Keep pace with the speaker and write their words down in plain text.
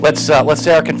Let's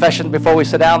say our confession before we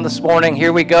sit down this morning.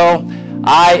 Here we go.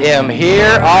 I am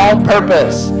here on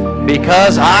purpose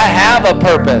because I have a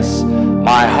purpose.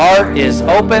 My heart is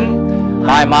open.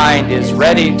 My mind is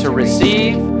ready to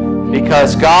receive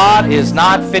because God is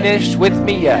not finished with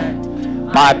me yet.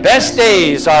 My best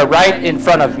days are right in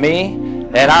front of me,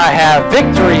 and I have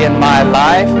victory in my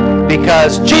life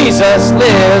because Jesus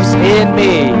lives in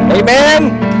me.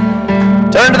 Amen.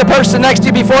 Turn to the person next to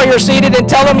you before you're seated and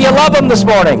tell them you love them this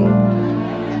morning.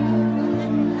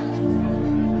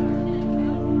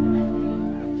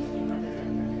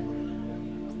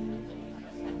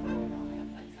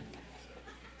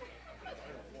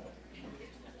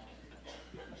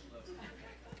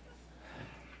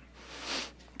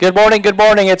 Good morning, good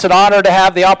morning. It's an honor to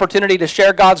have the opportunity to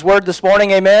share God's word this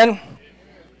morning. Amen.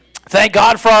 Thank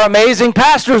God for our amazing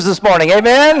pastors this morning.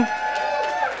 Amen.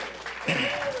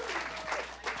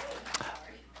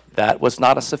 That was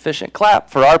not a sufficient clap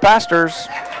for our pastors.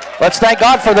 Let's thank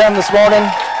God for them this morning.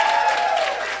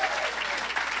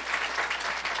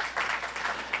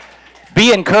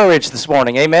 Be encouraged this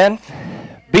morning, amen?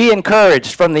 Be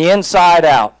encouraged from the inside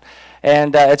out.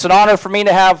 And it's an honor for me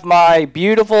to have my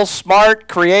beautiful, smart,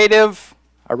 creative,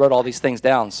 I wrote all these things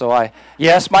down,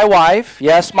 yes, my wife,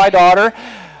 yes, my daughter,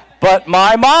 but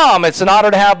my mom. It's an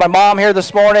honor to have my mom here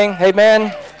this morning,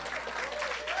 amen?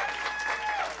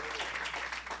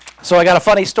 So I got a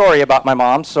funny story about my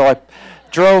mom. So I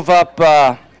drove up,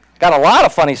 got a lot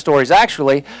of funny stories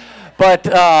actually,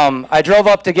 but I drove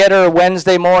up to get her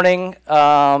Wednesday morning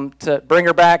to bring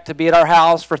her back to be at our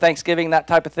house for Thanksgiving, that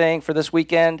type of thing, for this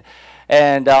weekend.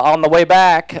 And on the way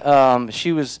back,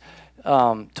 she was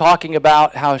talking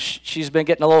about how she's been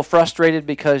getting a little frustrated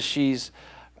because she's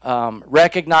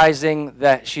recognizing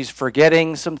that she's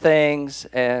forgetting some things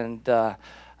and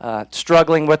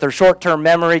struggling with her short-term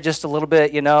memory just a little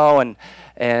bit, and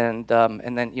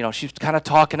then she's kind of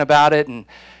talking about it,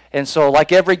 and so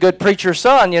like every good preacher's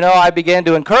son, I began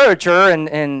to encourage her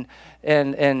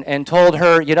and told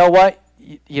her, you know what,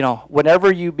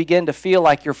 whenever you begin to feel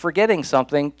like you're forgetting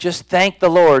something, just thank the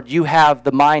Lord you have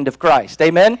the mind of Christ.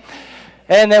 Amen.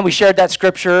 And then we shared that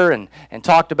scripture and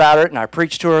talked about it, and I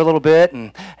preached to her a little bit,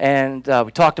 and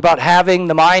we talked about having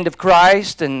the mind of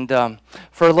Christ and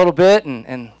for a little bit,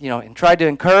 and tried to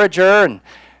encourage her. And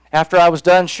after I was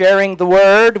done sharing the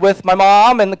word with my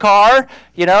mom in the car,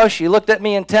 she looked at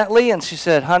me intently and she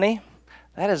said, "Honey,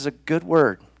 that is a good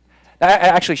word."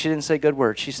 Actually, she didn't say good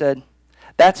word. She said,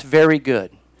 "That's very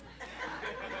good.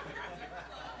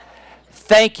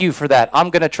 Thank you for that.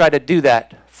 I'm going to try to do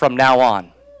that from now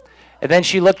on." And then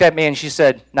she looked at me and she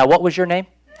said, "Now, what was your name?"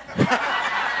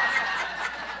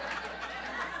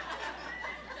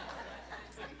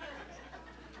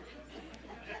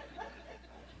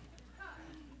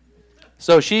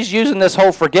 So she's using this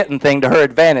whole forgetting thing to her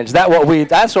advantage.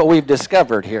 That's what we've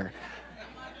discovered here.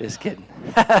 Just kidding.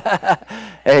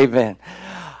 Amen.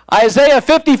 Isaiah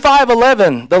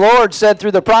 55:11, the Lord said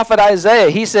through the prophet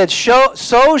Isaiah, he said,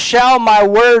 "So shall my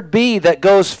word be that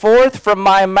goes forth from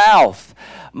my mouth.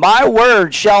 My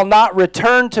word shall not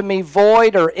return to me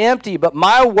void or empty, but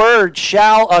my word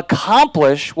shall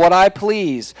accomplish what I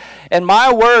please. And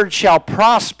my word shall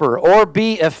prosper or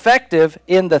be effective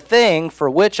in the thing for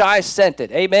which I sent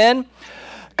it." Amen.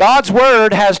 God's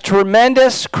word has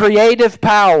tremendous creative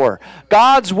power.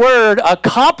 God's word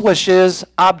accomplishes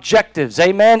objectives.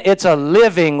 Amen. It's a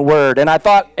living word. And I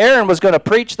thought Aaron was going to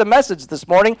preach the message this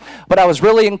morning, but I was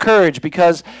really encouraged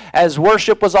because as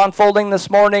worship was unfolding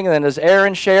this morning and as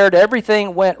Aaron shared,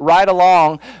 everything went right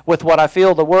along with what I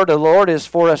feel the word of the Lord is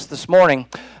for us this morning.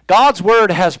 God's word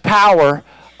has power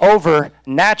over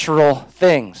natural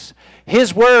things.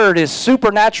 His word is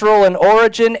supernatural in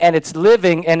origin, and it's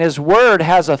living, and his word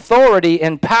has authority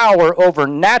and power over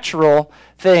natural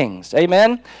things.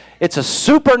 Amen? It's a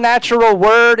supernatural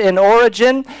word in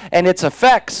origin, and its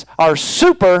effects are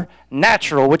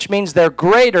supernatural, which means they're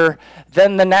greater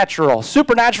than the natural.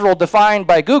 Supernatural, defined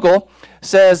by Google,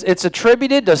 says it's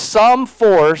attributed to some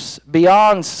force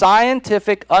beyond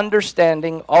scientific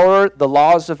understanding or the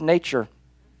laws of nature.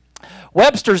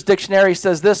 Webster's dictionary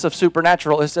says this of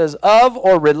supernatural. It says, of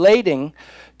or relating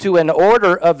to an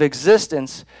order of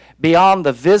existence beyond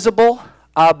the visible,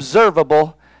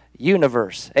 observable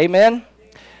universe. Amen?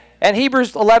 And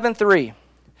Hebrews 11:3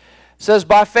 says,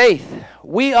 by faith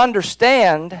we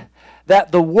understand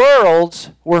that the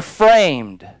worlds were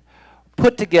framed,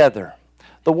 put together.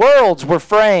 The worlds were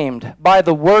framed by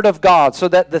the word of God, so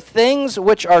that the things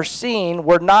which are seen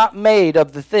were not made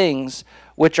of the things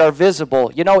which are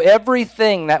visible.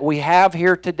 Everything that we have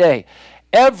here today,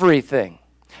 everything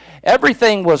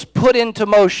was put into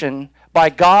motion by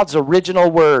God's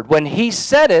original word. When he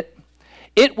said it,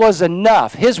 it was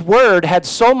enough. His word had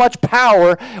so much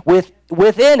power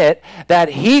within it that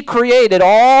he created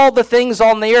all the things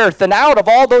on the earth. And out of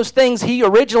all those things he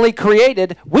originally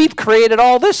created, we've created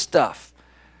all this stuff.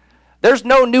 There's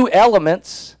no new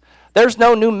elements. There's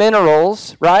no new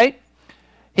minerals, right?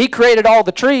 He created all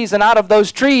the trees, and out of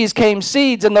those trees came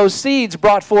seeds, and those seeds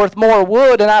brought forth more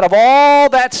wood. And out of all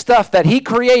that stuff that he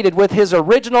created with his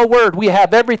original word, we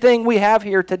have everything we have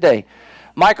here today.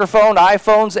 Microphone,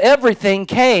 iPhones, everything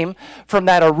came from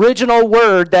that original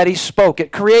word that he spoke.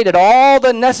 It created all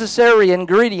the necessary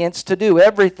ingredients to do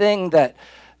everything that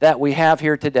we have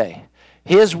here today.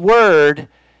 His word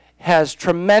has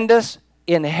tremendous,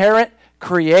 inherent,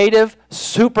 creative,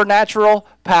 supernatural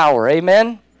power.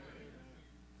 Amen?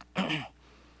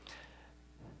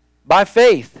 By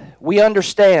faith, we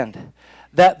understand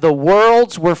that the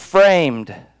worlds were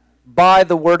framed by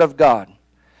the word of God,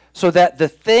 so that the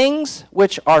things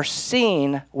which are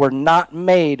seen were not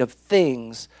made of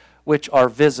things which are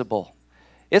visible.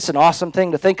 It's an awesome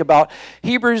thing to think about.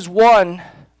 Hebrews 1,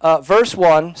 verse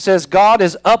 1 says, God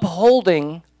is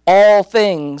upholding all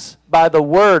things by the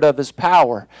word of his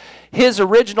power. His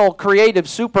original creative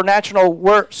supernatural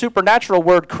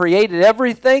word created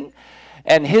everything,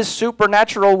 and his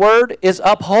supernatural word is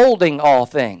upholding all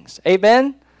things.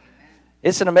 Amen?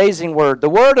 It's an amazing word. The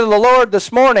word of the Lord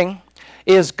this morning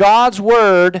is God's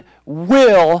word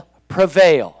will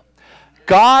prevail.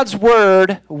 God's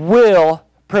word will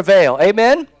prevail.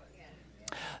 Amen?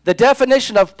 The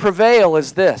definition of prevail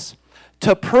is this: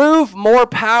 to prove more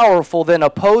powerful than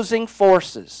opposing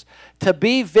forces, to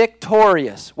be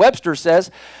victorious. Webster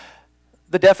says,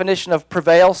 the definition of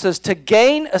prevail says, to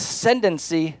gain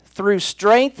ascendancy through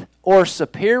strength or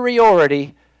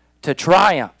superiority, to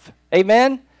triumph.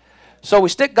 Amen? So we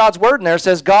stick God's word in there. It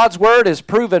says God's word is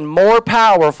proven more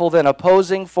powerful than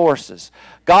opposing forces.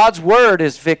 God's word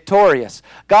is victorious.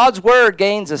 God's word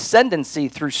gains ascendancy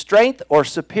through strength or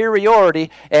superiority,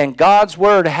 and God's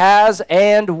word has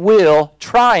and will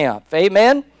triumph.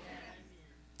 Amen?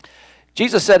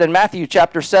 Jesus said in Matthew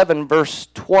chapter 7, verse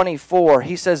 24,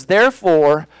 he says,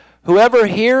 therefore, whoever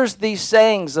hears these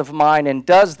sayings of mine and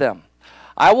does them,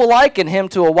 I will liken him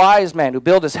to a wise man who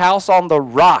built his house on the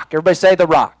rock. Everybody say the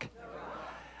rock.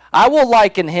 I will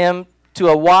liken him to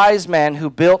a wise man who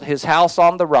built his house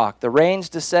on the rock. The rains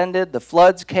descended, the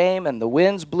floods came, and the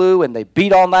winds blew, and they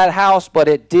beat on that house, but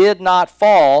it did not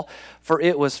fall, for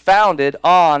it was founded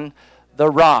on the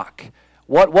rock.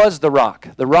 What was the rock?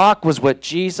 The rock was what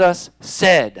Jesus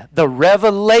said. The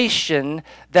revelation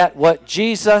that what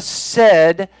Jesus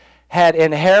said had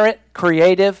inherent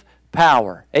creative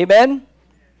power. Amen?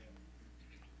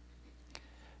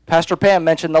 Pastor Pam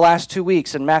mentioned the last 2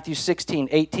 weeks in Matthew 16,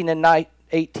 18 and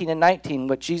 19,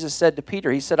 what Jesus said to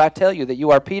Peter. He said, I tell you that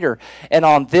you are Peter, and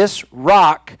on this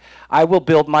rock I will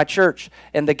build my church,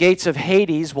 and the gates of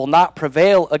Hades will not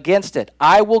prevail against it.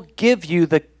 I will give you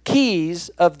the keys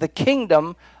of the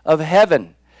kingdom of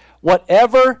heaven.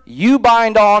 Whatever you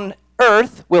bind on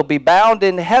earth will be bound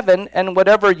in heaven, and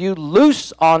whatever you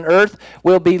loose on earth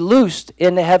will be loosed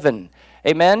in heaven.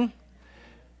 Amen?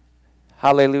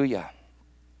 Hallelujah.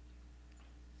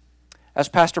 As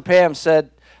Pastor Pam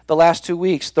said the last 2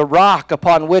 weeks, the rock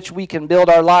upon which we can build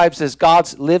our lives is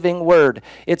God's living word.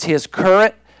 It's his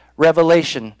current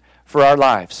revelation for our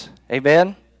lives.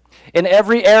 Amen? In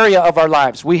every area of our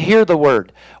lives, we hear the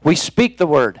word. We speak the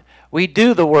word. We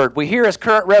do the word. We hear his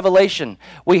current revelation.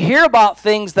 We hear about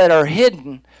things that are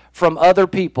hidden from other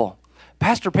people.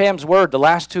 Pastor Pam's word the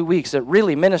last 2 weeks, it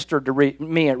really ministered to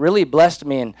me. It really blessed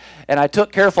me. And I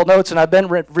took careful notes, and I've been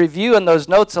reviewing those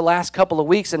notes the last couple of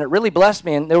weeks, and it really blessed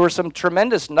me. And there were some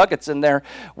tremendous nuggets in there.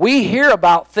 We hear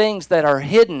about things that are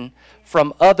hidden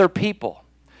from other people.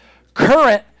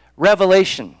 Current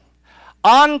revelation.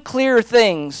 Unclear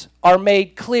things are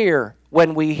made clear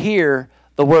when we hear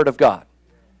the word of God.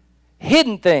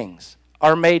 Hidden things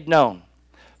are made known.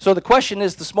 So the question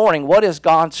is this morning, what is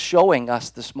God showing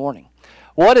us this morning?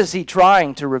 What is he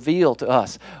trying to reveal to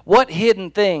us? What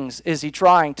hidden things is he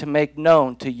trying to make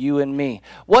known to you and me?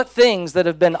 What things that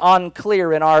have been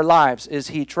unclear in our lives is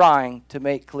he trying to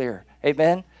make clear?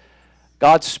 Amen?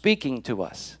 God's speaking to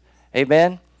us.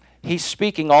 Amen? He's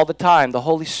speaking all the time. The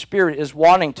Holy Spirit is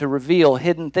wanting to reveal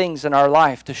hidden things in our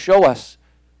life, to show us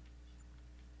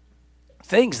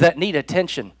things that need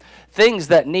attention, things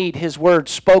that need his word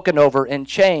spoken over and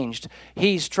changed.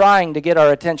 He's trying to get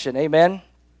our attention. Amen?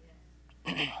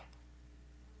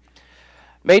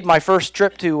 Made my first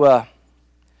trip to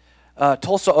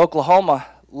Tulsa, Oklahoma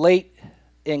late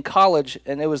in college,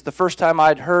 and it was the first time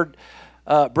I'd heard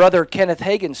Brother Kenneth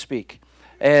Hagin speak.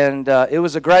 And it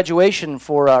was a graduation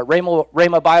for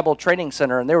Rhema Bible Training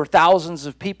Center, and there were thousands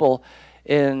of people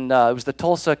in, it was the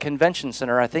Tulsa Convention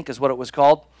Center, I think is what it was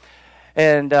called.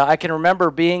 And I can remember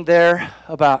being there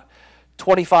about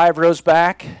 25 rows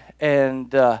back,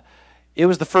 and it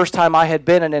was the first time I had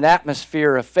been in an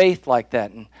atmosphere of faith like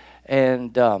that.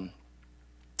 And I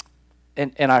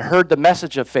heard the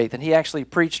message of faith, and he actually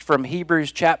preached from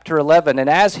Hebrews chapter 11. And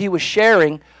as he was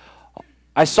sharing,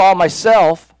 I saw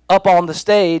myself up on the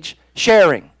stage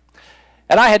sharing.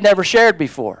 And I had never shared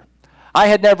before. I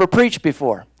had never preached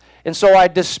before. And so I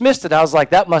dismissed it. I was like,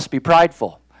 that must be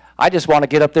prideful. I just want to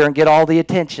get up there and get all the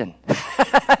attention.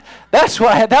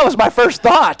 That was my first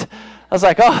thought. I was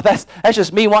like, oh, that's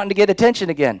just me wanting to get attention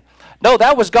again. No,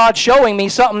 that was God showing me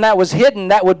something that was hidden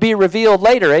that would be revealed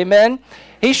later. Amen.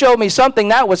 He showed me something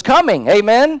that was coming.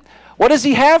 Amen. What does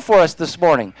he have for us this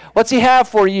morning? What's he have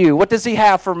for you? What does he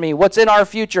have for me? What's in our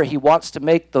future? He wants to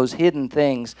make those hidden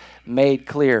things made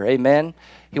clear. Amen.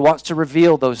 He wants to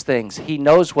reveal those things. He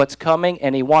knows what's coming,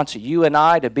 and he wants you and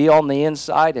I to be on the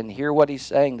inside and hear what he's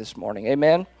saying this morning.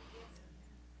 Amen.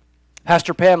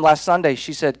 Pastor Pam last Sunday,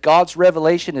 she said, God's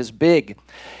revelation is big,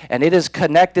 and it is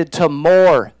connected to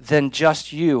more than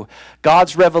just you.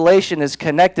 God's revelation is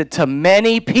connected to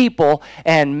many people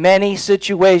and many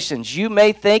situations. You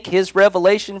may think his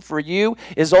revelation for you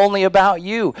is only about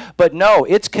you, but no,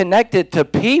 it's connected to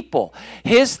people.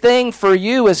 His thing for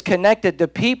you is connected to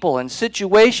people and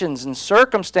situations and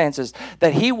circumstances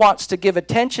that he wants to give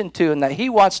attention to and that he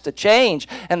wants to change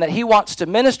and that he wants to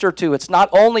minister to. It's not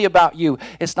only about you.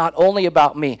 It's not only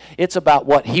about me. It's about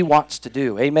what he wants to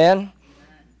do. Amen?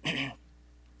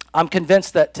 I'm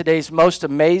convinced that today's most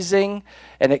amazing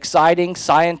and exciting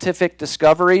scientific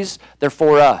discoveries, they're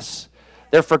for us.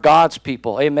 They're for God's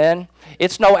people. Amen?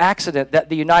 It's no accident that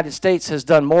the United States has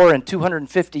done more in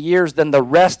 250 years than the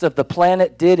rest of the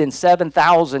planet did in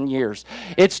 7,000 years.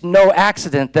 It's no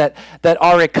accident that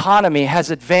our economy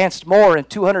has advanced more in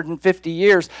 250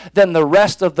 years than the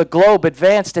rest of the globe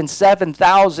advanced in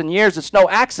 7,000 years. It's no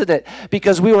accident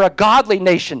because we were a godly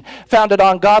nation founded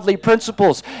on godly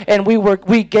principles, and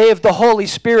we gave the Holy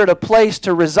Spirit a place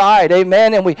to reside.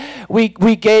 Amen. And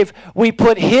we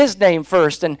put his name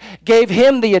first and gave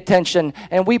him the attention,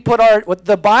 and we put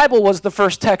the Bible was the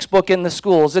first textbook in the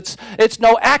schools. It's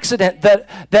no accident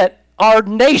that our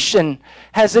nation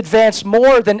has advanced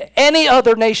more than any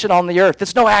other nation on the earth.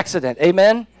 It's no accident.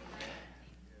 Amen?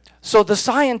 So the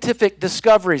scientific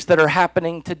discoveries that are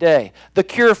happening today, the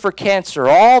cure for cancer,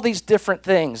 all these different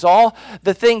things, all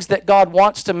the things that God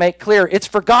wants to make clear, it's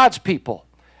for God's people.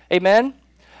 Amen?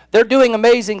 They're doing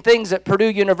amazing things at Purdue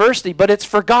University, but it's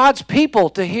for God's people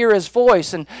to hear his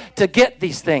voice and to get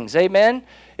these things. Amen?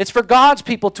 It's for God's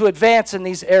people to advance in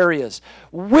these areas.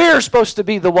 We're supposed to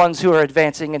be the ones who are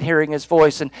advancing and hearing his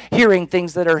voice and hearing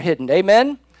things that are hidden.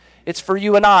 Amen? It's for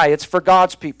you and I. It's for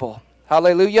God's people.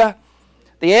 Hallelujah.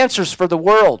 The answers for the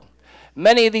world.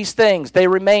 Many of these things, they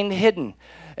remain hidden.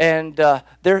 And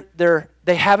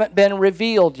they haven't been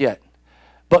revealed yet.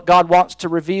 But God wants to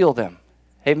reveal them.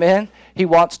 Amen? He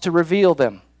wants to reveal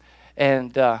them.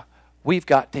 And we've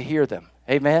got to hear them.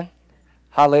 Amen?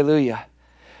 Hallelujah.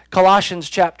 Colossians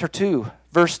chapter 2,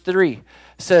 verse 3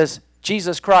 says,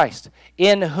 Jesus Christ,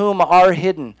 in whom are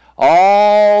hidden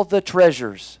all the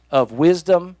treasures of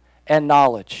wisdom and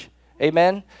knowledge.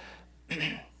 Amen?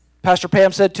 Pastor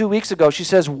Pam said 2 weeks ago, she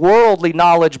says, worldly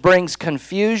knowledge brings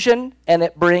confusion and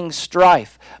it brings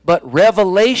strife, but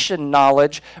revelation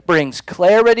knowledge brings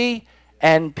clarity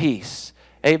and peace.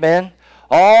 Amen?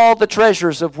 All the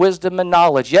treasures of wisdom and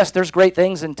knowledge. Yes, there's great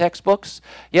things in textbooks.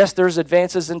 Yes, there's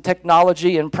advances in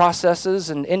technology and processes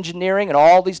and engineering and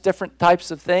all these different types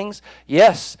of things.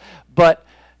 Yes, but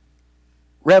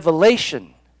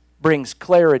revelation brings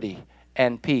clarity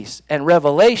and peace. And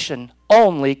revelation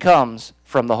only comes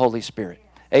from the Holy Spirit.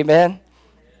 Amen?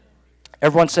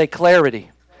 Everyone say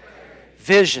clarity.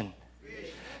 Vision.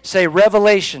 Say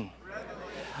revelation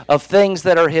of things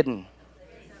that are hidden.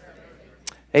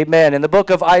 Amen. In the book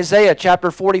of Isaiah, chapter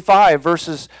 45,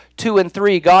 verses 2 and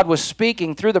 3, God was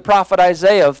speaking through the prophet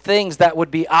Isaiah of things that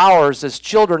would be ours as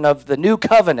children of the new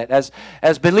covenant,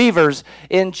 as believers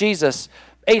in Jesus.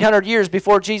 800 years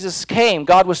before Jesus came,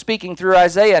 God was speaking through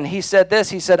Isaiah, and he said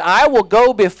this. He said, I will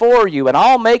go before you, and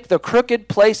I'll make the crooked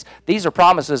place. These are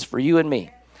promises for you and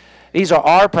me. These are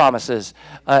our promises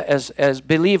as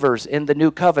believers in the new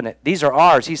covenant. These are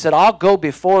ours. He said, I'll go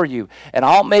before you, and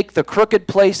I'll make the crooked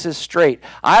places straight.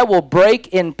 I will break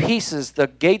in pieces the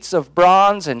gates of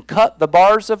bronze and cut the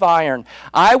bars of iron.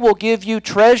 I will give you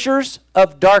treasures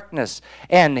of darkness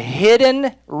and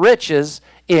hidden riches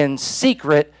in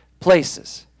secret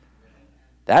places.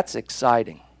 That's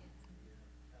exciting.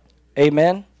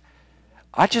 Amen.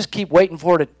 I just keep waiting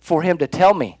for him to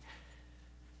tell me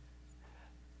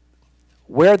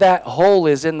where that hole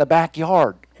is in the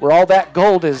backyard, where all that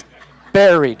gold is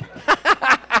buried.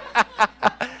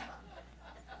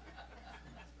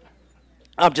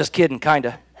 I'm just kidding, kind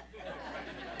of.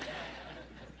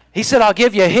 He said, I'll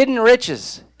give you hidden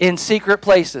riches in secret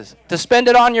places. To spend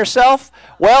it on yourself?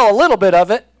 Well, a little bit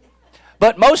of it,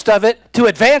 but most of it to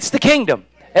advance the kingdom.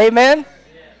 Amen?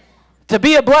 To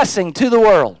be a blessing to the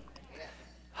world.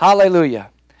 Hallelujah.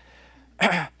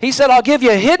 He said, I'll give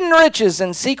you hidden riches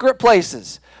in secret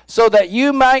places, so that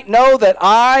you might know that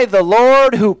I, the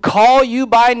Lord, who call you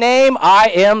by name, I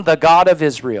am the God of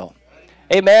Israel.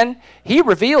 Amen. He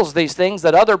reveals these things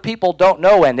that other people don't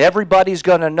know, and everybody's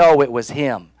going to know it was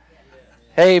him.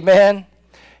 Amen.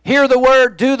 Hear the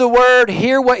word, do the word,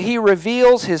 hear what he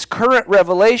reveals, his current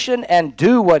revelation, and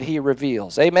do what he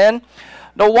reveals. Amen.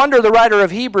 No wonder the writer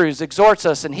of Hebrews exhorts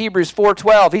us in Hebrews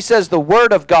 4:12. He says the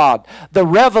word of God, the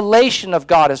revelation of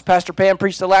God, as Pastor Pam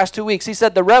preached the last 2 weeks. He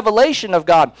said the revelation of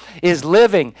God is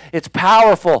living, it's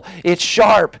powerful, it's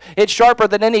sharp. It's sharper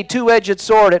than any two-edged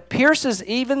sword. It pierces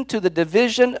even to the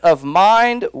division of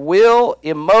mind, will,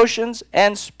 emotions,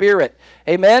 and spirit.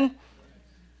 Amen?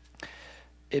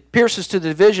 It pierces to the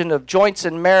division of joints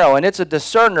and marrow, and it's a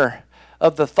discerner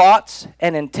of the thoughts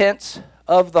and intents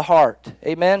of the heart.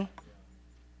 Amen?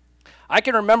 I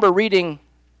can remember reading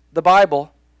the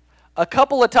Bible a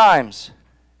couple of times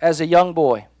as a young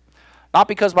boy. Not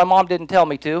because my mom didn't tell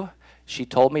me to. She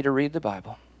told me to read the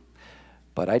Bible,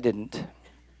 but I didn't.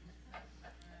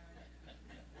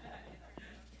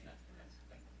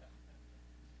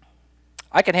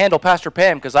 I can handle Pastor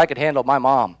Pam because I could handle my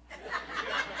mom.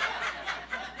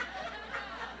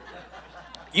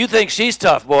 You think she's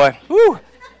tough, boy. Whew.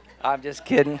 I'm just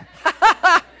kidding.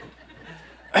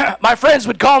 My friends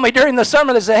would call me during the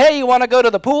summer. They say, hey, you want to go to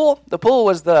the pool? The pool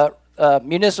was the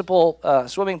municipal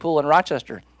swimming pool in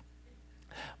Rochester.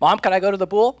 Mom, can I go to the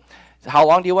pool? How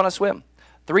long do you want to swim?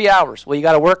 3 hours. Well, you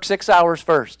got to work 6 hours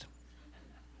first.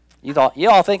 You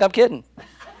all think I'm kidding.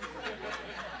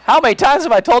 How many times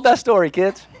have I told that story,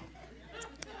 kids?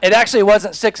 It actually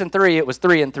wasn't 6 and 3. It was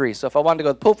 3 and 3. So if I wanted to go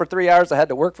to the pool for 3 hours, I had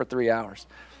to work for 3 hours.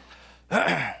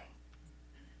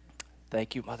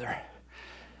 Thank you, Mother.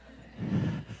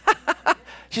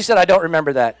 She said, I don't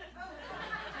remember that.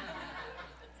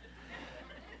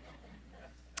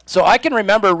 So I can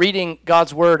remember reading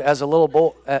God's Word as a little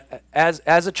boy, as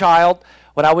a child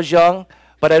when I was young,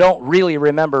 but I don't really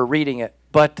remember reading it.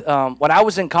 But when I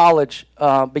was in college,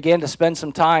 began to spend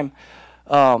some time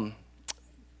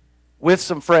with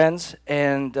some friends,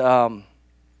 and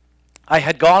I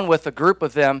had gone with a group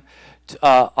of them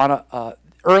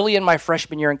early in my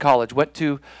freshman year in college. Went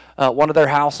to one of their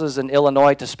houses in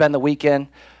Illinois to spend the weekend,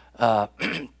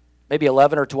 maybe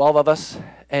 11 or 12 of us,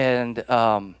 and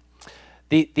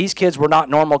these kids were not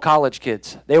normal college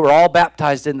kids. They were all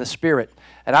baptized in the Spirit,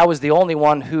 and I was the only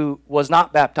one who was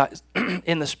not baptized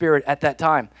in the Spirit at that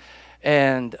time.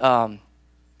 And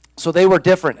so they were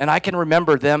different, and I can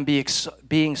remember them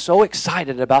being so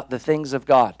excited about the things of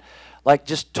God, like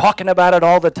just talking about it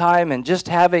all the time and just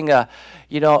having a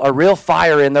real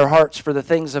fire in their hearts for the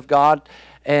things of God.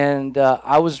 And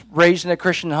I was raised in a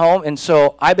Christian home, and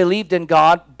so I believed in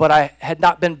God, but I had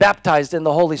not been baptized in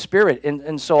the Holy Spirit.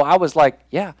 And so I was like,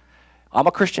 yeah, I'm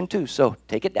a Christian too, so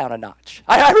take it down a notch.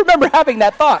 I remember having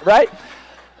that thought, right?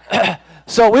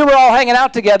 So we were all hanging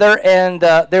out together, and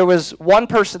there was one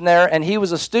person there, and he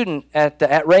was a student at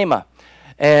Rhema,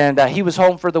 and he was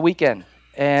home for the weekend.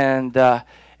 And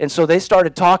so they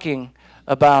started talking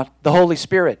about the Holy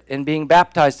Spirit and being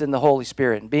baptized in the Holy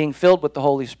Spirit and being filled with the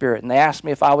Holy Spirit. And they asked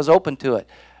me if I was open to it.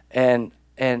 And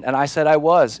I said I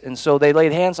was. And so they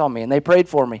laid hands on me and they prayed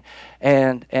for me.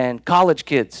 And college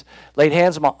kids laid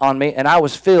hands on me, and I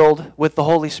was filled with the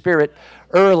Holy Spirit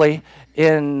early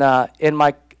in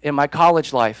my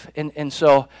college life. And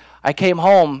so I came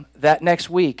home that next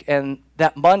week, and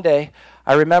that Monday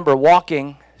I remember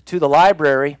walking to the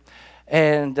library.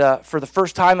 And for the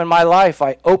first time in my life,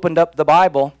 I opened up the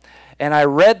Bible, and I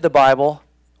read the Bible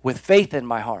with faith in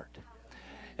my heart.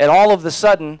 And all of a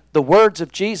sudden, the words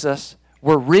of Jesus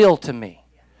were real to me.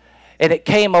 And it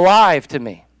came alive to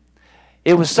me.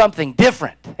 It was something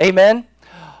different. Amen?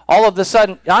 All of a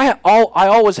sudden, I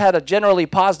always had a generally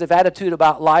positive attitude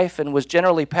about life and was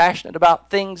generally passionate about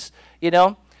things,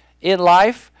 in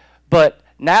life. But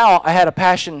now I had a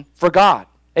passion for God.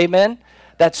 Amen?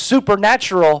 That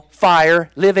supernatural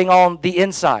fire living on the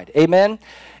inside. Amen?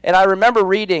 And I remember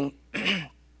reading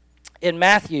in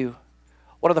Matthew,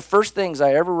 one of the first things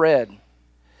I ever read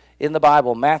in the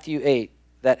Bible, Matthew 8,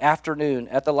 that afternoon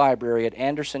at the library at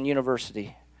Anderson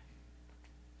University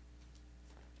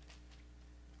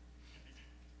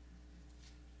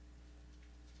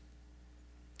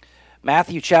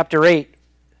Matthew chapter 8,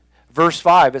 verse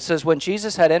 5, it says, when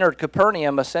Jesus had entered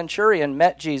Capernaum, a centurion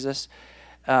met Jesus.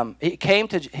 He came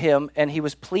to him, and he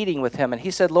was pleading with him. And he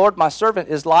said, Lord, my servant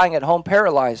is lying at home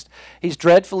paralyzed. He's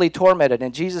dreadfully tormented.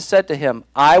 And Jesus said to him,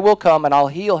 I will come, and I'll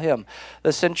heal him.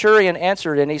 The centurion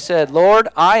answered, and he said, Lord,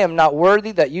 I am not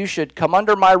worthy that you should come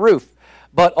under my roof,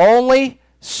 but only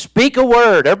speak a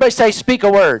word. Everybody say, speak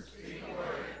a word.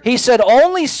 He said,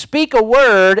 only speak a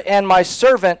word, and my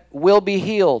servant will be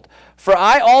healed. For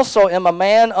I also am a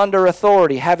man under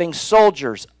authority, having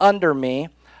soldiers under me.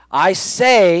 I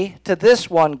say to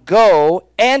this one, go,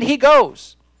 and he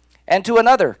goes. And to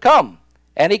another, come,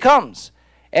 and he comes.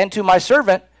 And to my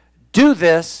servant, do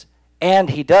this,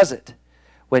 and he does it.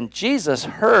 When Jesus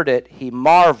heard it, he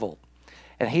marveled.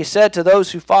 And he said to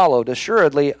those who followed,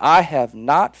 assuredly, I have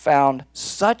not found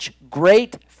such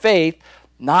great faith,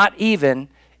 not even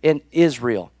in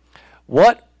Israel.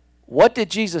 What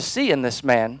did Jesus see in this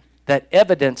man that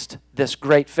evidenced this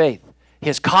great faith?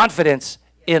 His confidence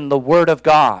in the Word of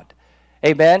God.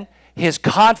 Amen? His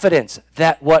confidence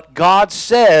that what God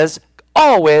says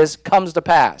always comes to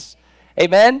pass.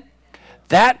 Amen?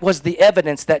 That was the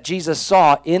evidence that Jesus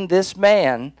saw in this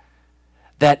man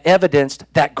that evidenced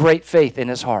that great faith in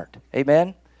his heart.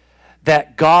 Amen?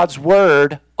 That God's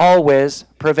Word always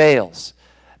prevails.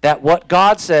 That what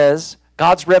God says,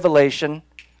 God's revelation,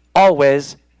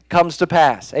 always comes to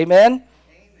pass. Amen?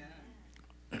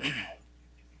 Amen.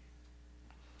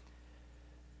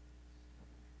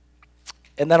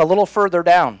 And then a little further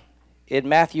down in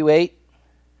Matthew 8,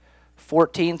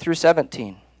 14 through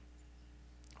 17.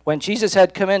 When Jesus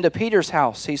had come into Peter's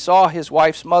house, he saw his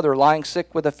wife's mother lying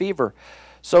sick with a fever.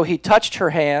 So he touched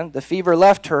her hand. The fever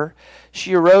left her.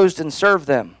 She arose and served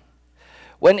them.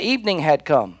 When evening had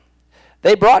come,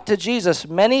 they brought to Jesus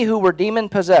many who were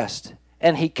demon-possessed,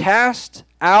 and he cast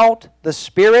out the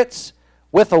spirits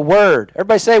with a word.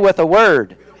 Everybody say, with a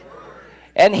word.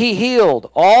 And he healed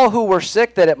all who were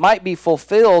sick, that it might be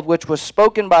fulfilled, which was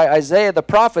spoken by Isaiah the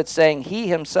prophet, saying, he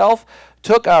himself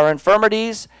took our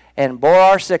infirmities and bore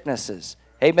our sicknesses.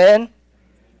 Amen?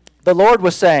 The Lord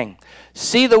was saying,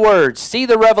 see the words, see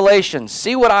the revelation,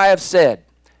 see what I have said.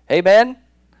 Amen?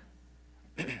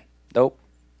 Nope.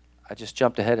 I just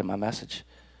jumped ahead in my message.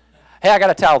 Hey, I got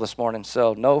a towel this morning,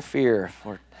 so no fear.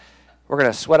 We're going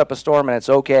to sweat up a storm, and it's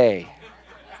okay.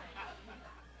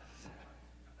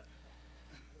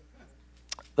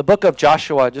 The book of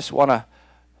Joshua, I just want to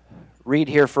read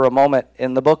here for a moment.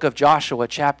 In the book of Joshua,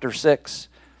 chapter 6,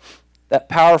 that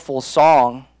powerful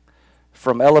song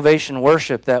from Elevation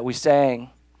Worship that we sang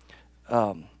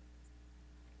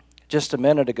just a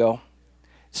minute ago,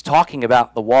 it's talking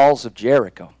about the walls of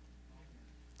Jericho.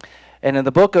 And in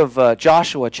the book of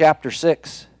Joshua, chapter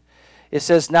 6, it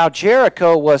says, now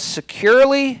Jericho was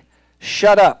securely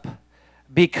shut up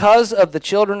because of the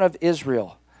children of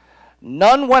Israel.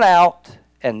 None went out,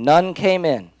 and none came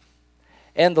in.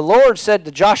 And the Lord said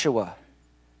to Joshua,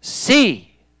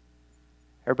 see.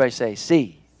 Everybody say,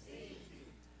 see.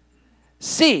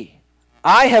 See,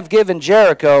 I have given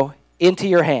Jericho into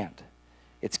your hand,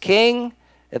 its king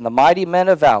and the mighty men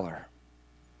of valor.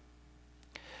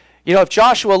 You know, if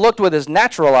Joshua looked with his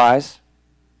natural eyes,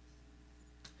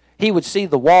 he would see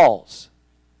the walls.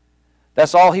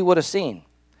 That's all he would have seen.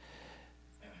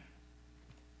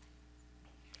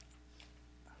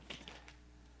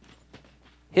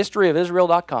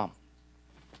 HistoryofIsrael.com.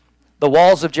 The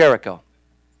walls of Jericho.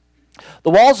 The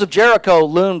walls of Jericho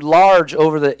loomed large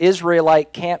over the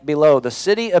Israelite camp below. The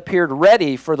city appeared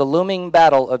ready for the looming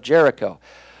battle of Jericho.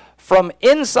 From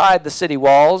inside the city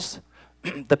walls,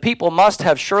 the people must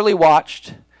have surely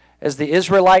watched as the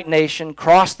Israelite nation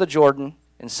crossed the Jordan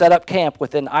and set up camp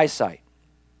within eyesight.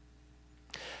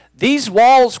 These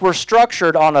walls were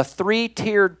structured on a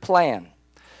three-tiered plan.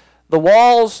 The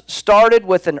walls started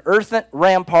with an earthen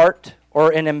rampart or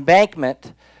an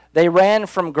embankment. They ran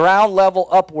from ground level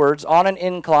upwards on an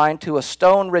incline to a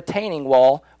stone retaining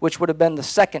wall, which would have been the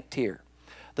second tier.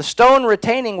 The stone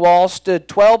retaining wall stood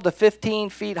 12 to 15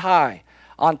 feet high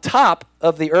on top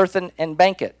of the earthen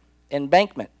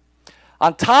embankment.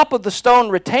 On top of the stone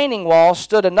retaining wall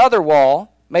stood another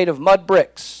wall made of mud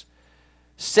bricks,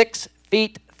 6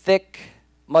 feet thick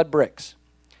mud bricks,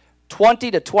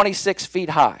 20 to 26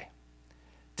 feet high.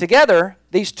 Together,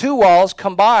 these two walls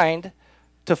combined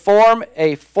to form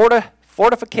a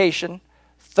fortification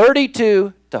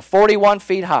 32 to 41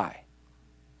 feet high,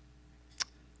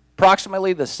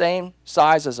 approximately the same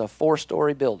size as a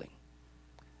 4-story building.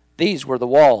 These were the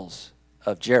walls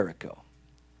of Jericho.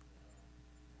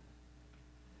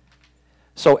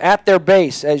 So at their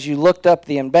base, as you looked up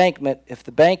the embankment, if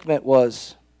the embankment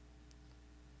was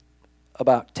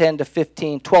about 12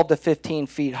 to 15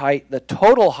 feet height. The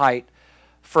total height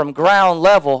from ground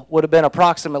level would have been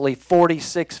approximately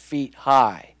 46 feet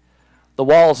high. The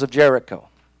walls of Jericho.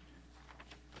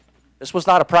 This was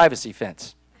not a privacy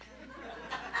fence.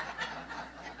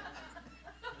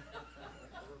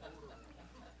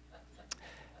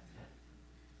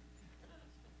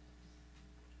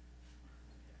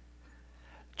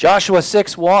 Joshua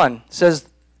 6:1 says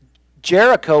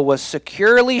Jericho was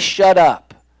securely shut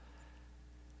up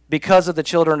because of the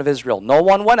children of Israel. No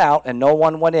one went out and no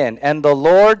one went in. And the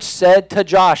Lord said to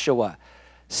Joshua,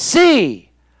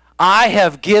 "See, I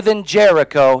have given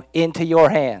Jericho into your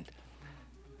hand."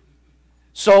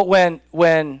 So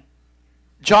when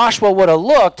Joshua would have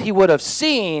looked, he would have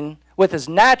seen with his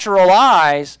natural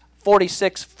eyes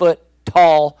 46-foot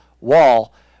tall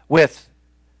wall with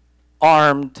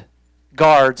armed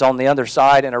guards on the other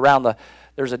side and around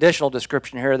there's additional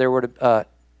description here. There were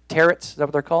turrets, is that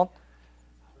what they're called?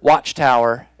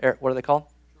 Watchtower, what are they called?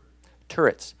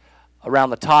 Turrets around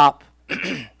the top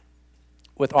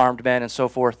with armed men and so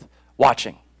forth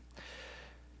watching.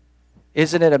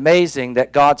 Isn't it amazing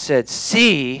that God said,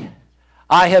 "See,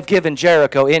 I have given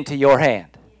Jericho into your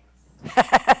hand"?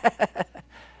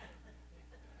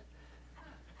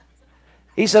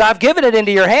 He said, "I've given it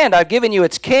into your hand. I've given you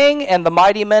its king and the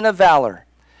mighty men of valor."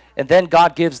 And then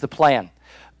God gives the plan.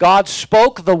 God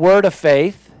spoke the word of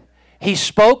faith. He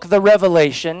spoke the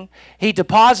revelation. He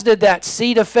deposited that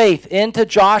seed of faith into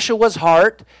Joshua's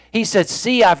heart. He said,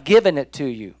 "See, I've given it to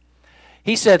you."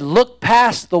 He said, "Look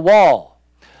past the wall.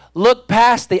 Look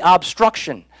past the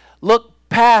obstruction. Look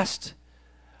past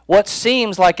what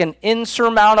seems like an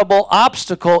insurmountable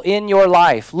obstacle in your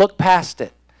life. Look past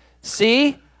it.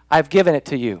 See, I've given it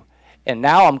to you. And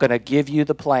now I'm going to give you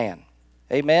the plan."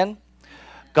 Amen?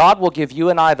 God will give you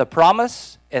and I the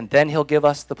promise, and then He'll give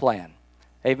us the plan.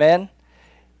 Amen?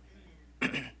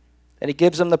 And He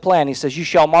gives them the plan. He says, "You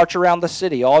shall march around the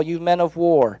city, all you men of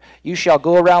war. You shall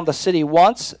go around the city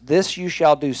once. This you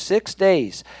shall do 6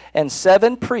 days. And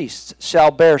 7 priests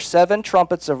shall bear 7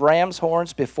 trumpets of ram's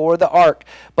horns before the ark.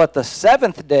 But the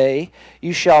 7th day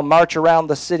you shall march around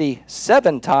the city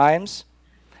 7 times.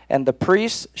 And the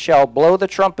priests shall blow the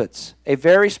trumpets." A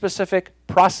very specific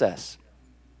process.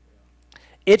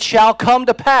 "It shall come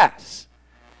to pass,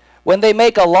 when they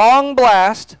make a long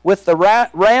blast with the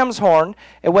ram's horn,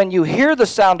 and when you hear the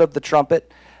sound of the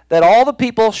trumpet, that all the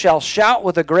people shall shout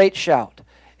with a great shout.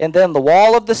 And then the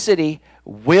wall of the city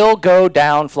will go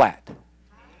down flat."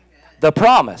 The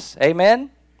promise,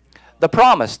 amen? The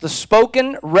promise, the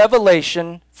spoken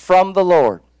revelation from the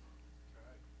Lord.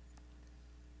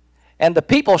 "And the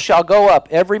people shall go up,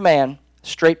 every man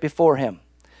straight before him."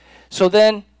 So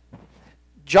then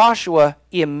Joshua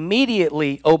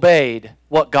immediately obeyed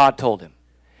what God told him.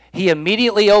 He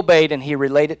immediately obeyed and he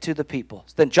relayed it to the people.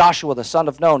 Then Joshua, the son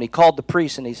of Nun, he called the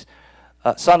priests, and he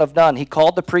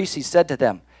called the priests, he said to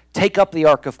them, "Take up the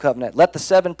ark of covenant. Let the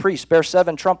 7 priests bear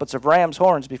 7 trumpets of ram's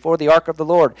horns before the ark of the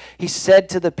Lord." He said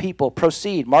to the people,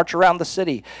 "Proceed, march around the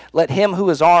city. Let him who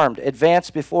is armed advance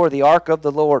before the ark of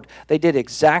the Lord." They did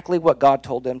exactly what God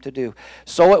told them to do.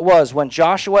 So it was, when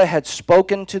Joshua had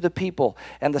spoken to the people,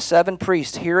 and the 7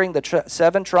 priests, hearing the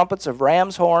 7 trumpets of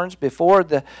ram's horns before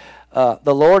the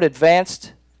Lord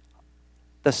advanced,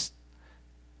 the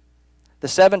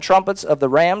 7 trumpets of the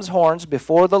ram's horns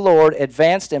before the Lord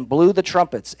advanced and blew the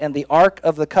trumpets, and the ark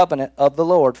of the covenant of the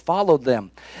Lord followed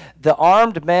them. The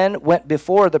armed men went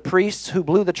before the priests who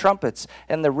blew the trumpets,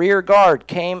 and the rear guard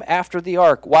came after the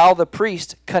ark, while the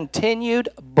priest continued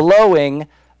blowing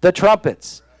the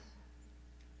trumpets.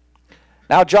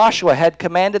 Now Joshua had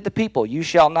commanded the people, "You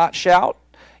shall not shout,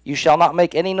 you shall not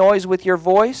make any noise with your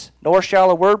voice, nor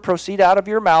shall a word proceed out of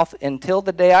your mouth until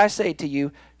the day I say to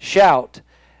you, shout,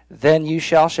 then you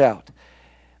shall shout."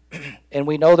 And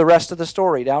we know the rest of the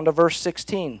story. Down to verse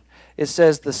 16. It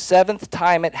says, the 7th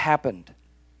time it happened.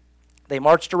 They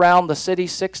marched around the city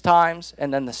 6 times,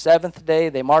 and then the 7th day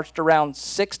they marched around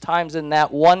 6 times in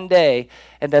that one day,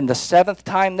 and then the 7th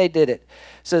time they did it. It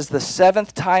says, the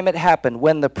 7th time it happened,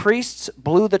 when the priests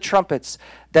blew the trumpets,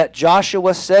 that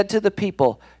Joshua said to the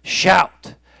people,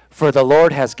 "Shout, for the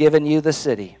Lord has given you the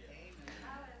city."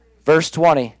 Verse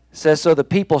 20. Says, so the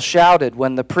people shouted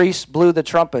when the priests blew the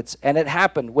trumpets. And it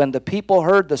happened when the people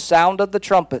heard the sound of the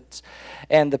trumpets,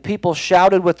 and the people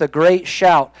shouted with a great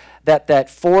shout, that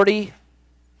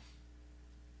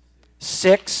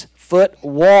 46-foot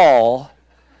wall,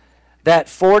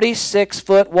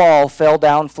 fell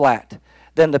down flat.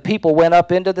 Then the people went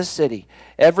up into the city,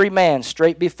 every man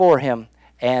straight before him,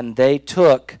 and they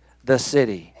took the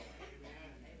city.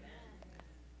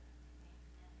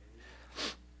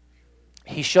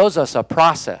 He shows us a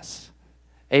process.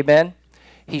 Amen?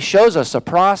 He shows us a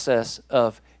process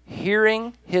of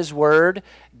hearing His Word,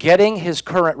 getting His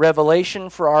current revelation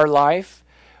for our life.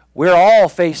 We're all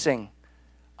facing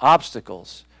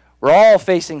obstacles. We're all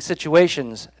facing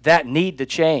situations that need to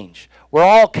change. We're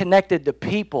all connected to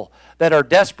people that are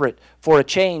desperate for a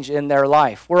change in their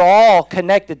life. We're all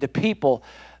connected to people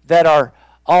that are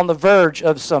on the verge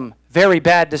of some very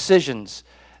bad decisions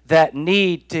that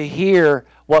need to hear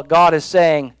what God is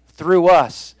saying through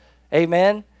us.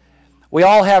 Amen? We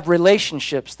all have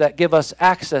relationships that give us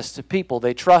access to people.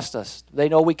 They trust us. They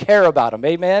know we care about them.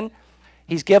 Amen?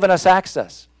 He's given us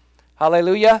access.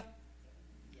 Hallelujah.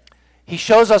 He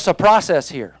shows us a process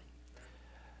here.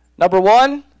 Number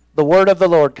one, the word of the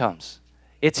Lord comes.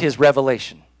 It's His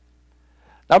revelation.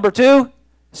 Number two,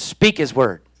 speak His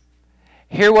word.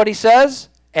 Hear what He says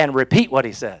and repeat what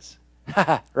He says.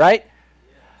 Right?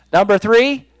 Number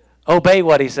three, obey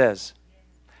what He says.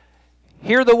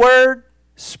 Hear the word,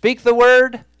 speak the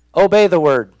word, obey the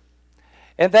word.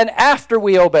 And then after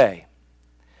we obey,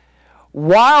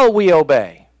 while we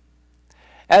obey,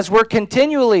 as we're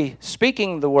continually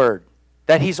speaking the word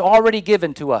that He's already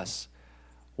given to us,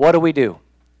 what do?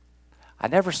 I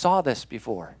never saw this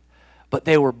before, but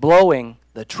they were blowing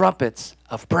the trumpets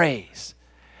of praise.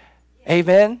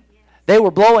 Amen? They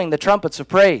were blowing the trumpets of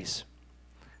praise.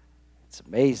 It's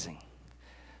amazing.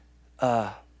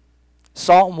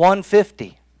 Psalm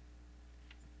 150.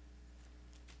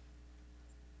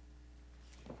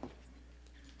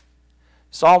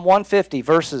 Psalm 150,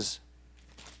 verses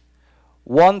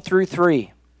 1 through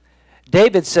 3.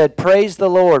 David said, praise the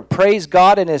Lord, praise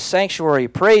God in His sanctuary,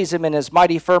 praise Him in His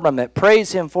mighty firmament,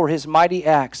 praise Him for His mighty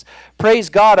acts, praise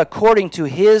God according to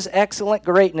His excellent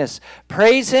greatness,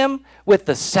 praise Him with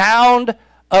the sound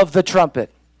of the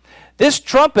trumpet. This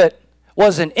trumpet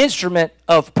was an instrument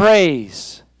of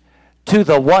praise to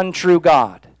the one true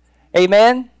God.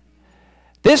 Amen?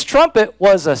 This trumpet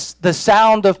was the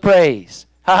sound of praise.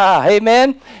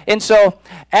 Amen? And so,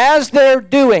 as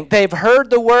they've heard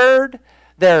the word,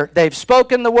 they've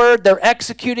spoken the word, they're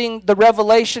executing the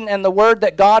revelation and the word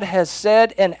that God has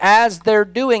said, and as they're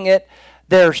doing it,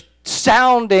 they're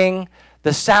sounding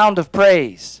the sound of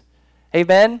praise.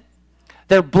 Amen?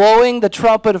 They're blowing the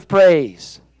trumpet of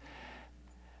praise.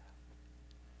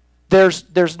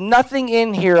 There's nothing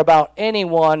in here about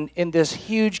anyone in this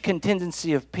huge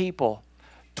contingency of people.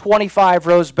 25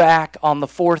 rose back on the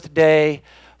fourth day.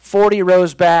 40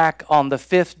 rose back on the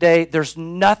fifth day. There's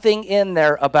nothing in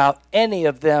there about any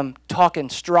of them talking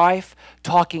strife,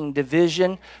 talking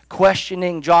division,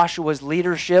 questioning Joshua's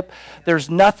leadership. There's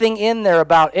nothing in there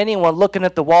about anyone looking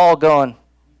at the wall going,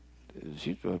 is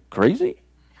he crazy?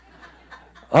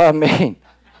 I mean,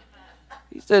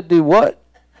 he said do what?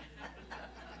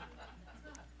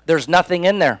 There's nothing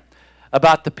in there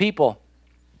about the people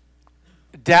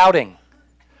doubting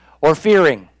or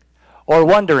fearing or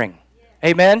wondering.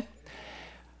 Amen?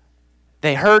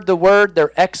 They heard the word,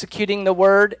 they're executing the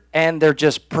word, and they're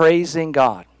just praising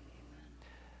God.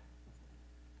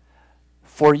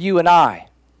 For you and I,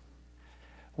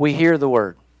 we hear the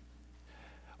word,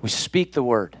 we speak the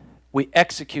word, we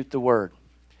execute the word,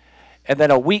 and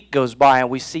then a week goes by and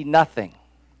we see nothing.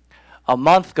 A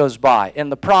month goes by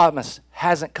and the promise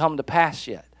hasn't come to pass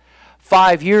yet.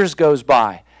 5 years goes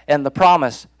by and the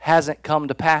promise hasn't come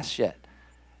to pass yet.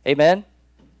 Amen?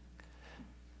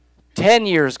 10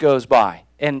 years goes by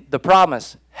and the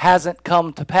promise hasn't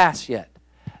come to pass yet.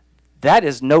 That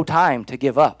is no time to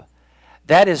give up.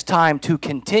 That is time to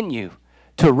continue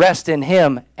to rest in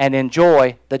Him and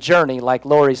enjoy the journey, like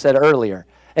Lori said earlier.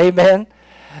 Amen?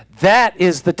 That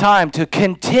is the time to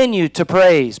continue to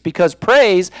praise, because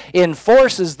praise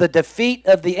enforces the defeat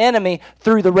of the enemy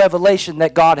through the revelation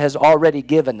that God has already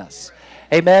given us.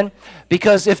 Amen?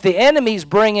 Because if the enemy's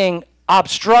bringing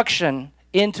obstruction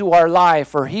into our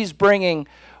life, or he's bringing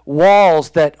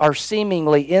walls that are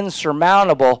seemingly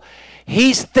insurmountable,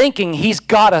 he's thinking he's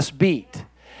got us beat.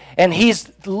 And he's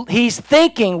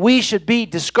thinking we should be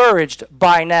discouraged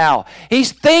by now.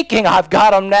 He's thinking, I've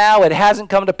got them now. It hasn't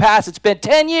come to pass. It's been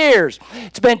 10 years.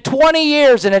 It's been 20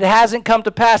 years and it hasn't come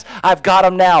to pass. I've got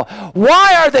them now.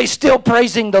 Why are they still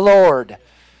praising the Lord?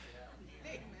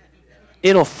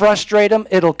 It'll frustrate them,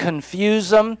 it'll confuse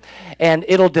them, and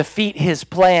it'll defeat His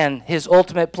plan, His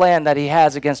ultimate plan that He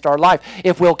has against our life.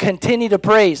 If we'll continue to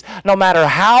praise, no matter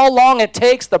how long it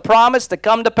takes the promise to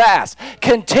come to pass,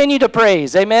 continue to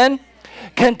praise, amen?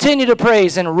 Continue to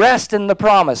praise and rest in the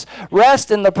promise.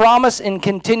 Rest in the promise and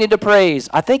continue to praise.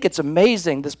 I think it's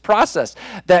amazing, this process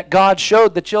that God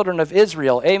showed the children of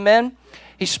Israel, amen?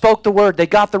 He spoke the word. They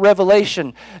got the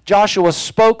revelation. Joshua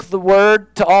spoke the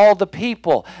word to all the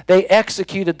people. They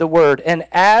executed the word. And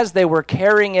as they were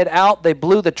carrying it out, they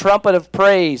blew the trumpet of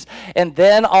praise. And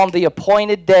then on the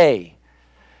appointed day,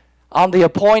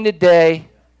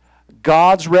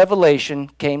 God's revelation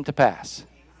came to pass.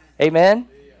 Amen?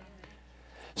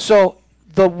 So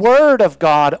the word of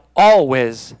God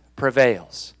always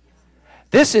prevails.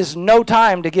 This is no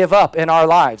time to give up in our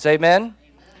lives. Amen?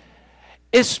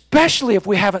 Especially if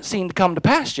we haven't seen it come to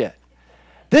pass yet.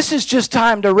 This is just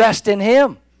time to rest in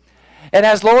Him. And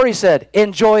as Lori said,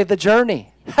 enjoy the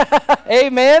journey.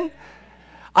 Amen?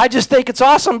 I just think it's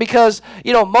awesome because,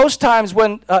 most times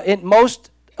when, in most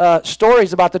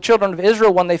stories about the children of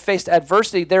Israel, when they faced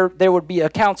adversity, there would be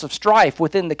accounts of strife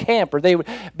within the camp, or they would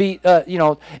be,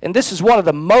 and this is one of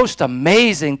the most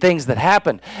amazing things that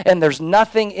happened. And there's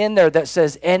nothing in there that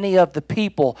says any of the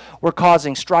people were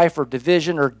causing strife or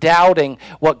division or doubting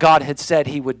what God had said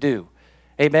He would do.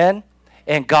 Amen?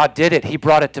 And God did it. He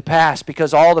brought it to pass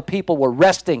because all the people were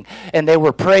resting and they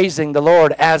were praising the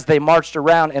Lord as they marched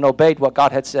around and obeyed what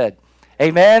God had said.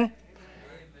 Amen? Amen.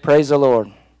 Praise the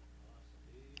Lord.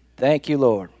 Thank you,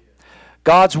 Lord.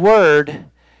 God's word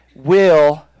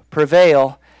will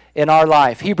prevail in our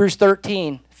life. Hebrews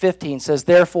 13:15 says,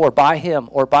 therefore, by Him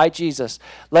or by Jesus,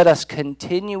 let us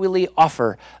continually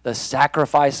offer the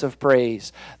sacrifice of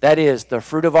praise. That is, the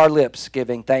fruit of our lips,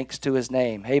 giving thanks to His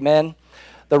name. Amen.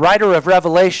 The writer of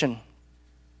Revelation,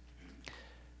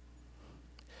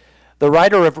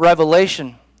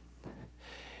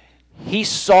 he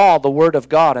saw the word of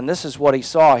God, and this is what he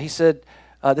saw. He said,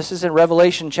 this is in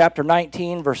Revelation chapter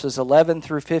 19, verses 11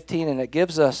 through 15, and it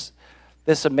gives us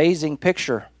this amazing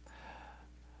picture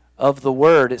of the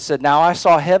Word. It said, now I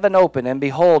saw heaven open, and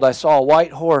behold, I saw a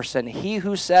white horse, and he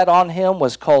who sat on him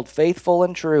was called Faithful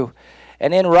and True.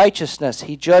 And in righteousness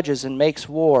he judges and makes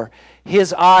war.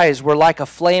 His eyes were like a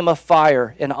flame of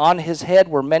fire, and on his head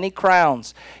were many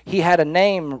crowns. He had a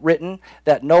name written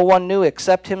that no one knew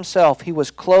except himself. He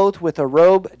was clothed with a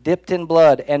robe dipped in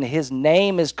blood, and his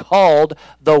name is called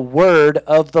the Word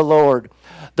of the Lord.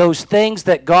 Those things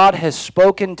that God has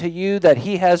spoken to you, that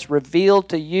He has revealed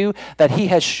to you, that He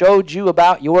has showed you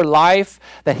about your life,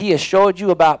 that He has showed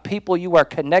you about people you are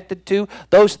connected to,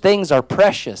 those things are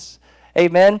precious.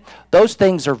 Amen? Those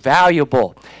things are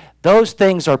valuable. Those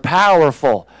things are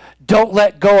powerful. Don't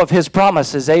let go of His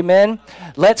promises. Amen?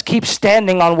 Let's keep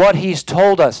standing on what He's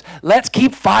told us. Let's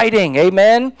keep fighting.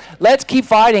 Amen? Let's keep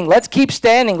fighting. Let's keep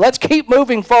standing. Let's keep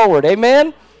moving forward.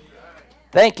 Amen?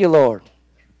 Thank you, Lord.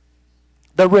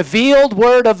 The revealed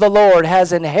word of the Lord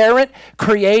has inherent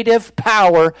creative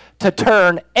power to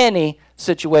turn any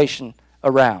situation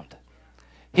around.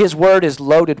 His word is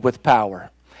loaded with power.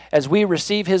 As we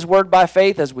receive His word by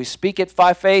faith, as we speak it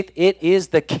by faith, it is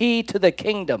the key to the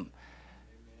kingdom.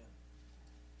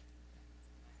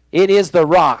 It is the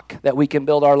rock that we can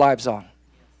build our lives on.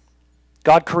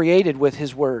 God created with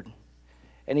His word,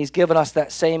 and He's given us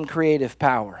that same creative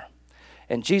power.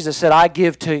 And Jesus said, I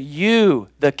give to you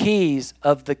the keys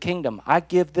of the kingdom. I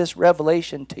give this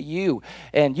revelation to you,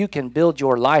 and you can build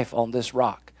your life on this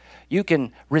rock. You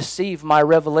can receive my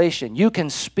revelation. You can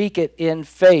speak it in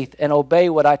faith and obey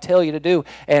what I tell you to do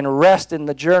and rest in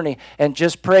the journey and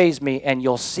just praise me, and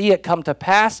you'll see it come to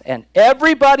pass, and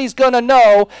everybody's going to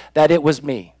know that it was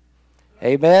me.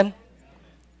 Amen?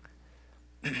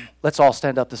 Let's all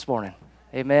stand up this morning.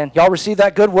 Amen. Y'all receive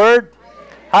that good word?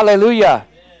 Hallelujah.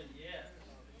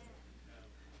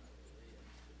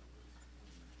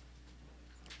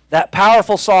 That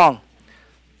powerful song.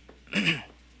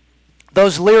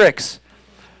 Those lyrics,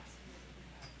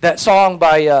 that song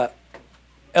by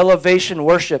Elevation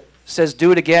Worship says,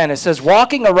 do it again. It says,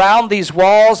 walking around these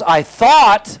walls, I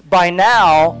thought by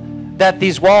now that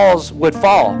these walls would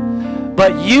fall.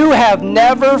 But you have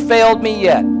never failed me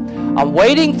yet. I'm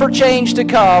waiting for change to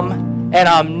come, and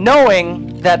I'm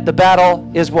knowing that the battle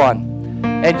is won.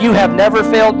 And you have never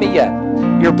failed me yet.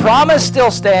 Your promise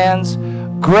still stands.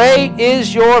 Great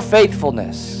is your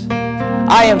faithfulness.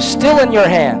 I am still in your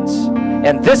hands.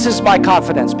 And this is my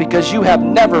confidence because you have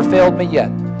never failed me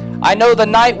yet. I know the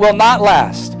night will not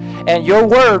last, and your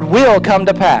word will come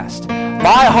to pass.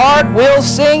 My heart will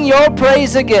sing your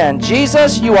praise again.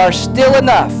 Jesus, you are still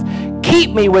enough.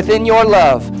 Keep me within your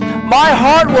love. My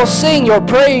heart will sing your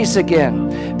praise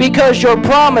again because your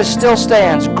promise still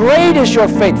stands. Great is your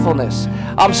faithfulness.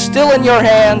 I'm still in your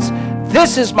hands.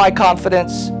 This is my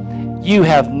confidence. You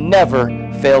have never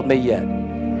failed me yet.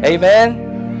 Amen.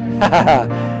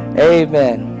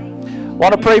 Amen. I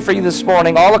want to pray for you this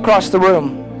morning all across the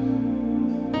room.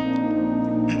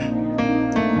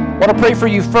 I want to pray for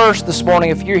you first this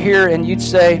morning if you're here and you'd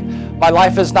say, my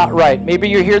life is not right. Maybe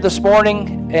you're here this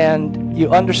morning and you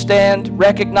understand,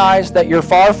 recognize that you're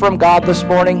far from God this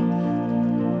morning.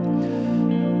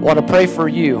 I want to pray for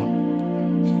you.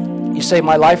 You say,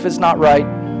 my life is not right.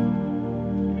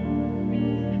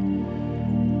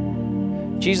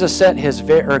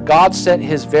 God sent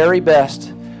his very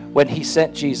best when he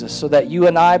sent Jesus, so that you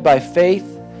and I, by faith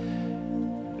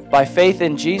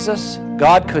in Jesus,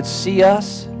 God could see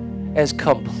us as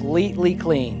completely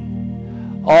clean.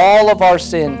 All of our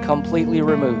sin completely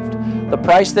removed. The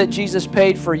price that Jesus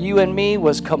paid for you and me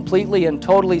was completely and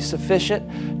totally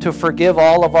sufficient to forgive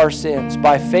all of our sins.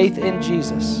 By faith in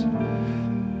Jesus,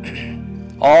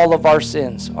 all of our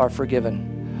sins are forgiven.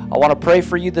 I want to pray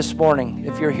for you this morning.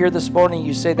 If you're here this morning,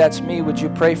 you say, that's me, would you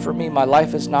pray for me? My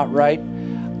life is not right.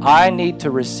 I need to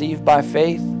receive by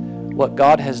faith what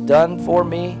God has done for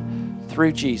me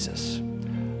through Jesus.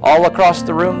 All across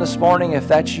the room this morning, if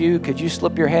that's you, could you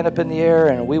slip your hand up in the air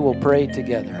and we will pray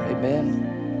together. Amen.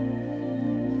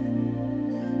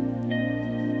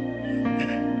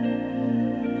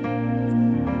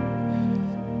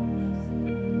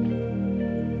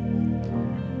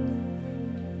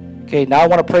 Okay, now I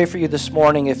want to pray for you this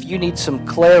morning if you need some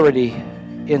clarity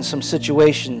in some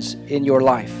situations in your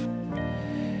life.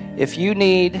 If you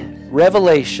need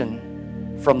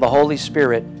revelation from the Holy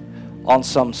Spirit on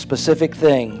some specific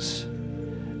things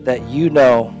that you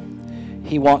know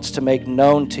He wants to make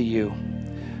known to you,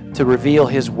 to reveal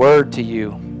His Word to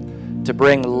you, to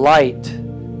bring light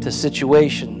to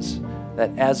situations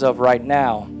that as of right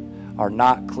now are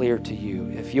not clear to you.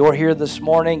 If you're here this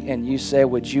morning and you say,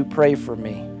 would you pray for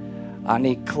me? I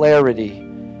need clarity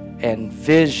and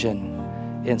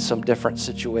vision in some different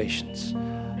situations.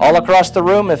 All across the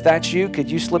room, if that's you, could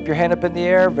you slip your hand up in the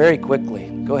air very quickly?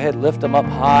 Go ahead, lift them up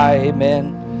high.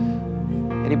 Amen.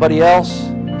 Anybody else?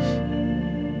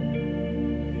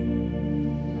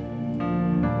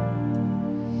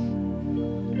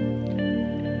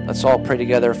 Let's all pray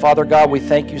together. Father God, we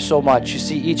thank you so much. You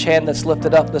see each hand that's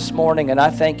lifted up this morning, and I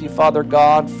thank you, Father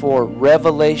God, for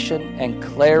revelation and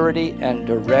clarity and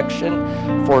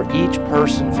direction for each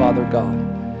person, Father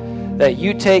God. That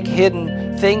you take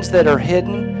hidden things that are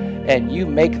hidden and you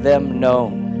make them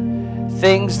known.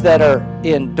 Things that are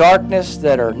in darkness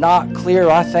that are not clear,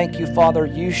 I thank you, Father,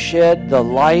 you shed the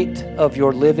light of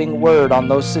your living word on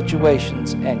those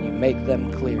situations and you make them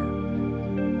clear.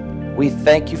 We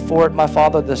thank you for it, my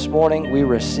Father, this morning. We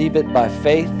receive it by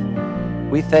faith.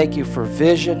 We thank you for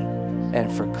vision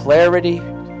and for clarity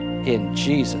in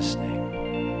Jesus'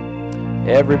 name.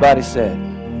 Everybody said,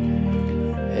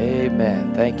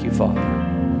 amen. Thank you, Father.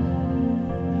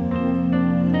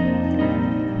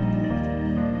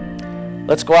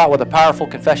 Let's go out with a powerful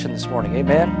confession this morning.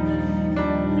 Amen.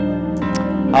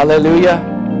 Hallelujah.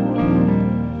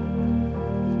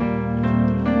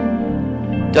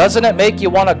 Doesn't it make you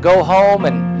want to go home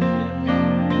and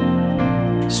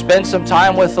spend some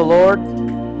time with the Lord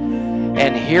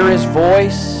and hear His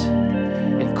voice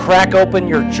and crack open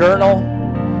your journal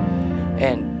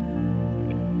and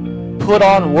put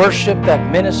on worship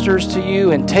that ministers to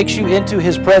you and takes you into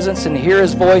His presence and hear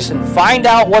His voice and find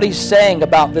out what He's saying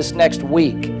about this next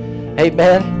week?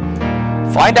 Amen.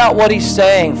 Find out what He's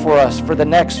saying for us for the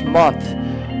next month.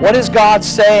 What is God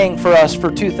saying for us for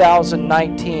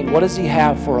 2019? What does He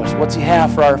have for us? What's He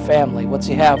have for our family? What's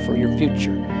He have for your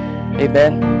future?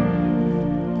 Amen.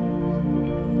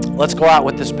 Let's go out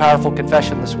with this powerful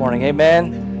confession this morning.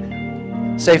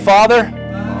 Amen. Say, Father,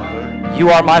 you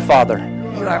are my Father.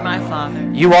 You are my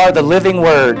Father. You are the living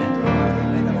Word.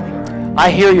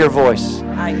 I hear your voice.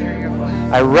 I hear your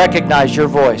voice. I recognize your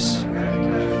voice.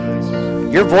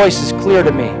 Your voice is clear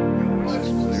to me.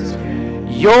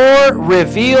 Your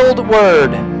revealed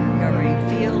word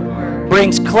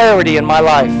brings clarity in my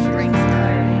life.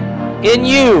 In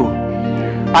you,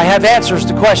 I have answers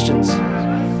to questions.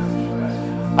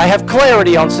 I have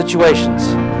clarity on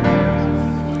situations.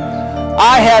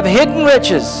 I have hidden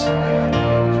riches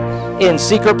in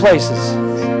secret places.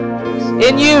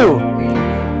 In you,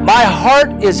 my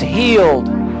heart is healed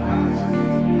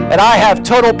and I have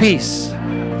total peace.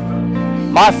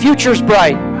 My future's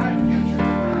bright.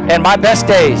 And my best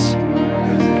days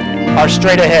are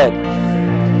straight ahead.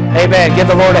 Amen. Give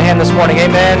the Lord a hand this morning.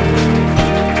 Amen.